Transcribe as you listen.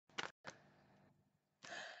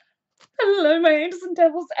Hello, my angels and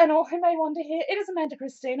devils, and all who may wander here. It is Amanda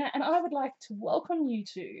Christina, and I would like to welcome you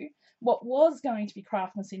to what was going to be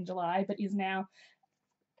Craftmas in July, but is now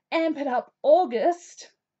Amp It Up August,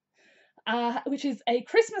 which is a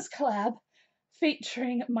Christmas collab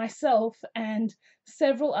featuring myself and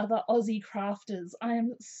several other Aussie crafters. I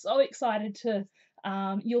am so excited to,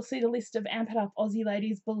 you'll see the list of Amp It Up Aussie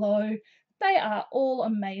ladies below. They are all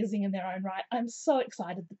amazing in their own right. I'm so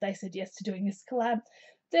excited that they said yes to doing this collab.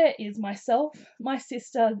 There is myself, my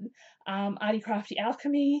sister, Arty Crafty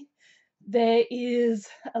Alchemy. There is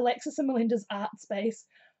Alexis and Melinda's Art Space.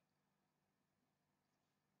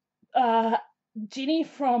 Ginny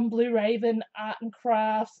from Blue Raven Art and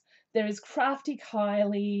Crafts. There is Crafty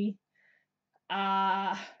Kylie.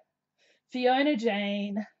 Fiona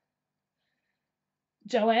Jane.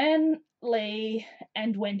 Joanne Leigh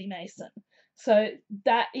and Wendy Mason. So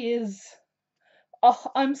that is, oh,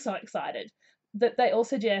 I'm so excited that they all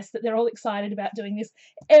said yes, that they're all excited about doing this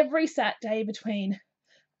every Saturday between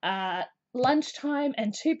lunchtime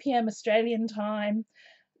and 2 p.m. Australian time.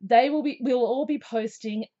 We'll all be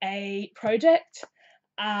posting a project.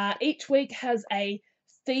 Each week has a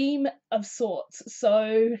theme of sorts.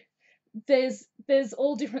 So there's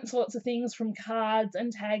all different sorts of things, from cards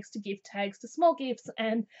and tags to gift tags to small gifts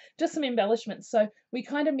and just some embellishments. So we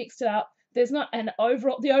kind of mixed it up. There's not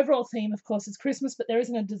the overall theme, of course, is Christmas, but there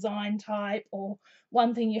isn't a design type or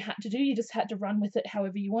one thing you had to do. You just had to run with it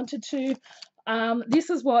however you wanted to. This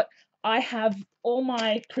is what I have, all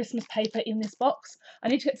my Christmas paper in this box. I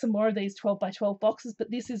need to get some more of these 12 by 12 boxes, but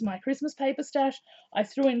this is my Christmas paper stash. I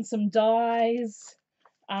threw in some dies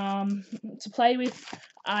to play with.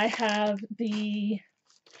 I have the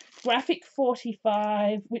Graphic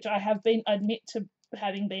 45, which I have admit to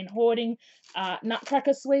having been hoarding,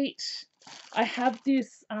 Nutcracker Suite. I have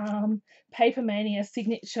this Paper Mania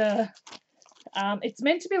signature. It's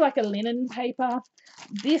meant to be like a linen paper.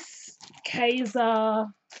 This Kaiser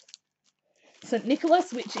St.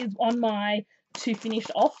 Nicholas, which is on my to finish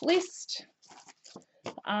off list.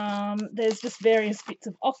 There's just various bits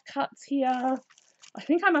of offcuts here. I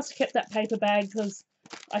think I must have kept that paper bag because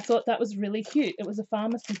I thought that was really cute. It was a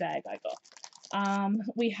pharmacy bag I got.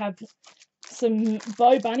 We have some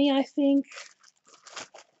Bo Bunny, I think.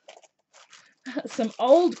 Some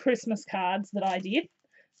old Christmas cards that I did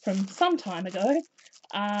from some time ago.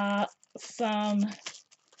 Some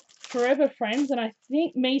Forever Friends, and I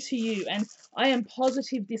think Me to You. And I am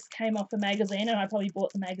positive this came off a magazine, and I probably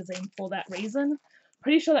bought the magazine for that reason.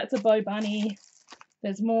 Pretty sure that's a Bo Bunny.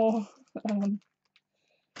 There's more.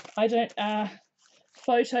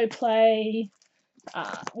 Photo Play.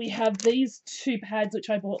 We have these two pads which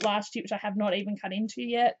I bought last year, which I have not even cut into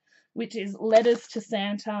yet, which is Letters to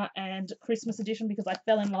Santa and Christmas Edition, because I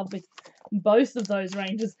fell in love with both of those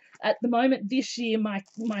ranges. At the moment this year,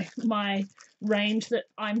 my range that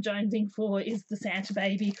I'm jonesing for is the Santa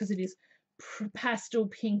Baby, because it is pastel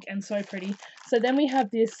pink and so pretty. So then we have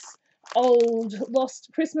this old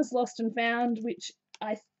Christmas Lost and Found, which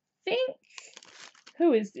I think,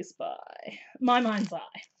 who is this by? My Mind's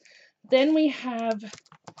Eye. Then we have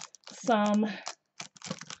some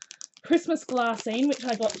Christmas Glassine, which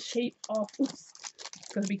I got cheap off. Oops,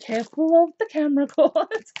 got to be careful of the camera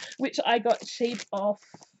cords. Which I got cheap off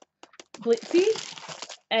Blitsy.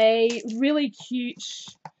 A really cute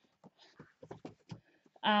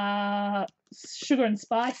sugar and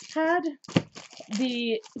spice pad.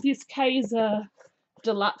 This Kaiser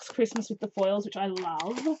Deluxe Christmas with the foils, which I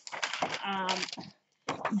love.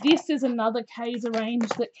 This is another Kaiser range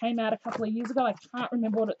that came out a couple of years ago. I can't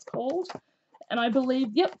remember what it's called. And I believe,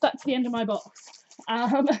 yep, that's the end of my box.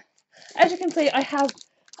 As you can see, I have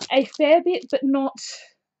a fair bit, but not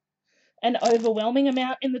an overwhelming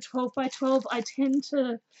amount in the 12 by 12. I tend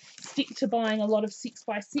to stick to buying a lot of 6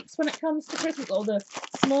 by 6 when it comes to Christmas, or the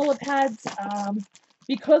smaller pads.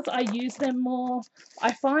 Because I use them more,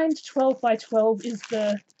 I find 12 by 12 is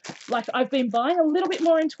I've been buying a little bit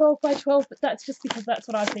more in 12 by 12, but that's just because that's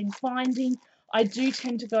what I've been finding. I do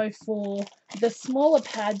tend to go for the smaller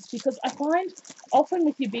pads because I find often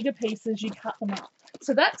with your bigger pieces, you cut them up.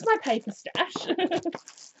 So that's my paper stash.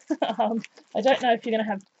 I don't know if you're going to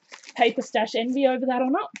have paper stash envy over that or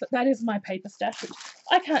not, but that is my paper stash, which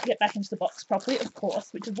I can't get back into the box properly, of course,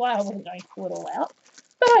 which is why I wasn't going to pull it all out,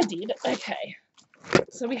 but I did. Okay.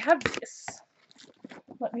 So we have this.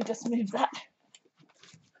 Let me just move that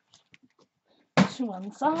to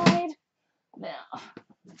one side. Now,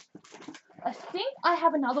 I think I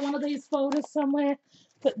have another one of these folders somewhere,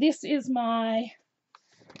 but this is my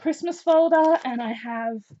Christmas folder, and I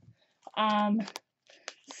have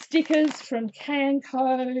stickers from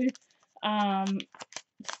K&Co,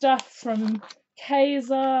 stuff from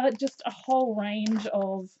Kaiser, just a whole range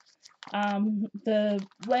of the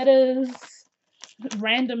letters,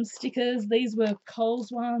 random stickers. These were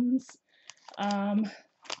Coles ones.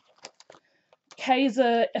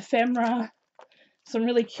 Kaiser ephemera, some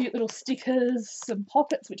really cute little stickers, some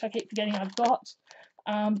pockets, which I keep forgetting I've got.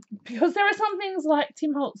 Because there are some things like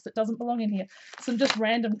Tim Holtz that doesn't belong in here. Some just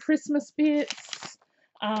random Christmas bits.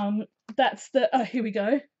 That's the, oh, here we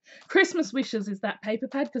go. Christmas Wishes is that paper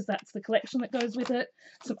pad because that's the collection that goes with it.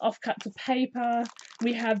 Some offcuts of paper.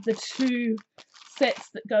 We have the 2 sets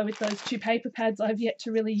that go with those 2 paper pads I've yet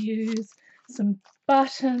to really use. Some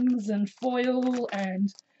buttons and foil and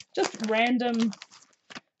just randomy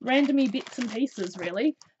bits and pieces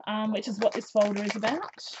really, which is what this folder is about.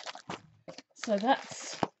 So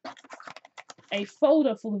that's a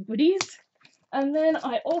folder full of goodies. And then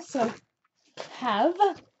I also have,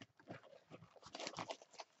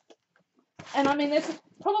 and I mean there's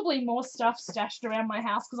probably more stuff stashed around my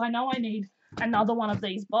house because I know I need another one of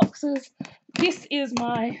these boxes. This is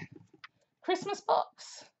my Christmas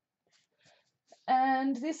box.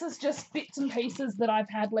 And this is just bits and pieces that I've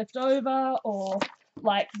had left over, or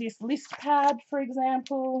like this list pad, for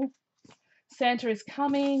example. Santa is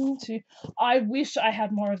coming to, I wish I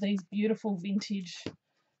had more of these beautiful vintage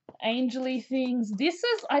angel-y things. This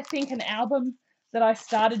is, I think, an album that I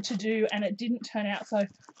started to do and it didn't turn out, so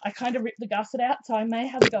I kind of ripped the gusset out, so I may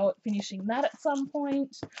have a go at finishing that at some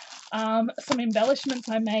point. Some embellishments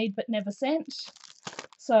I made but never sent,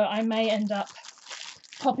 so I may end up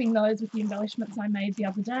popping those with the embellishments I made the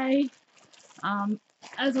other day.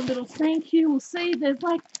 As a little thank you, we'll see, there's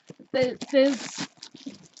like, there's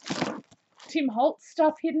Tim Holtz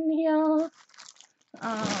stuff hidden here.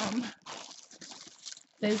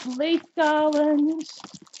 There's leaf garland.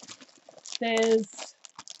 There's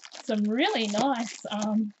some really nice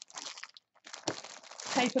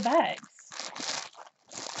paper bags.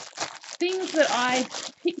 Things that I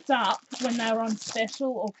picked up when they were on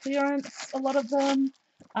special or clearance, a lot of them.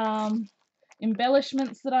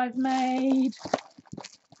 Embellishments that I've made.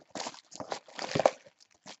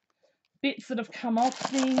 Bits that have come off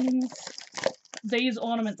things. These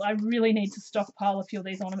ornaments, I really need to stockpile a few of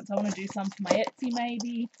these ornaments. I want to do some for my Etsy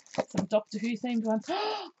maybe. Some Doctor Who themed ones.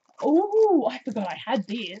 Oh, I forgot I had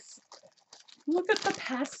this. Look at the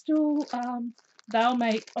pastel. They'll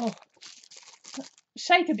make, oh,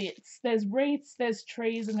 shaker bits. There's wreaths, there's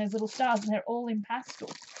trees, and there's little stars, and they're all in pastel.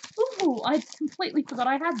 Ooh, I completely forgot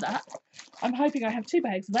I had that. I'm hoping I have 2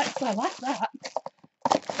 bags of that because I like that.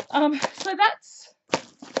 So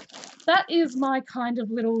that is my kind of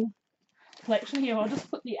little collection here. I'll just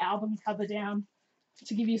put the album cover down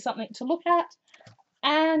to give you something to look at.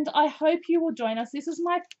 And I hope you will join us. This is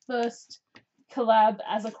my first collab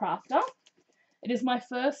as a crafter. It is my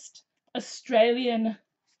first Australian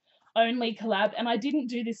only collab, and I didn't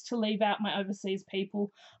do this to leave out my overseas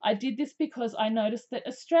people. I did this because I noticed that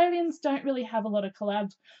Australians don't really have a lot of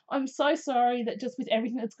collabs. I'm so sorry that just with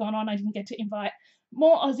everything that's gone on, I didn't get to invite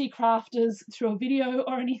more Aussie crafters through a video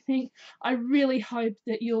or anything. I really hope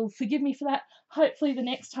that you'll forgive me for that. Hopefully the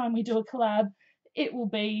next time we do a collab, it will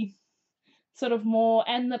be sort of more,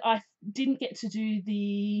 and that I didn't get to do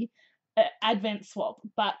the advent swap,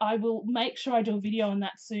 but I will make sure I do a video on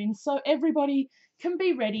that soon so everybody can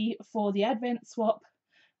be ready for the advent swap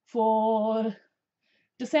for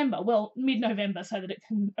December, well, mid-November, so that it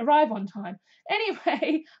can arrive on time.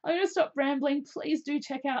 Anyway, I'm going to stop rambling. Please do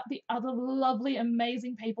check out the other lovely,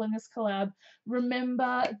 amazing people in this collab.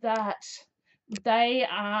 Remember that they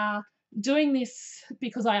are doing this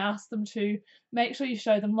because I asked them to. Make sure you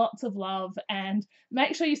show them lots of love and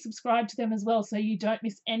make sure you subscribe to them as well so you don't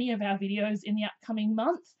miss any of our videos in the upcoming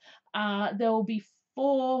month. There will be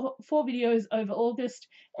four videos over August,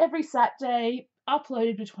 every Saturday,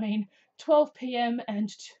 uploaded between 12 p.m. and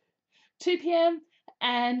 2 p.m.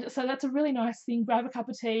 And so that's a really nice thing. Grab a cup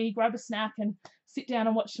of tea, grab a snack, and sit down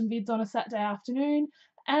and watch some vids on a Saturday afternoon.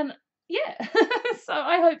 And yeah, so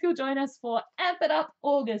I hope you'll join us for Amp It Up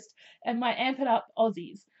August and my Amp It Up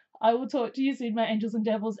Aussies. I will talk to you soon, my angels and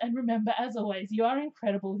devils, and remember, as always, you are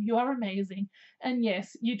incredible, you are amazing, and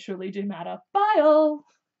yes, you truly do matter. Bye all!